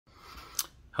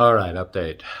All right,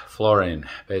 update. Flooring,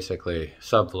 basically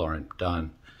subflooring,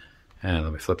 done. And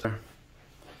let me flip there.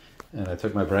 And I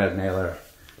took my brad nailer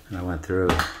and I went through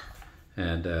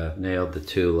and nailed the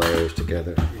two layers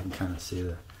together. You can kind of see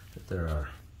that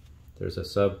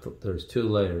there's two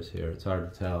layers here. It's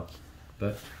hard to tell,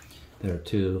 but there are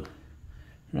two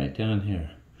right down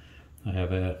here. I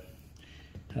have a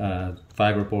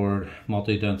fiberboard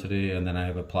multi-density, and then I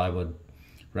have a plywood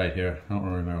right here. I don't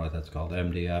remember what that's called,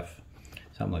 MDF,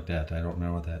 something like that. I don't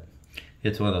remember what that.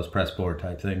 It's one of those press board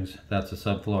type things. That's the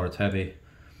subfloor. It's heavy.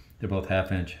 They're both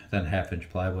 1/2 inch, then 1/2 inch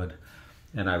plywood,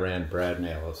 and I ran brad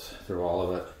nails through all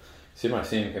of it. See, my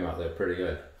seam came out there pretty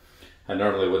good. I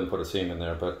normally wouldn't put a seam in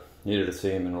there, but needed a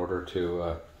seam in order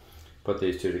to put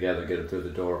these two together and get them through the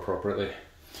door appropriately.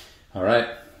 All right,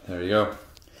 there you go.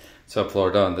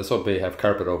 Subfloor done. This will have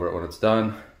carpet over it when it's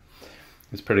done.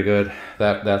 It's pretty good.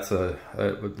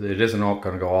 It isn't all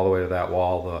going to go all the way to that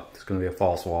wall. There's going to be a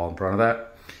false wall in front of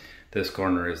that. This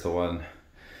corner is the one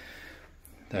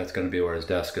that's going to be where his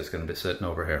desk is going to be sitting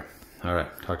over here. All right,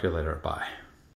 talk to you later. Bye.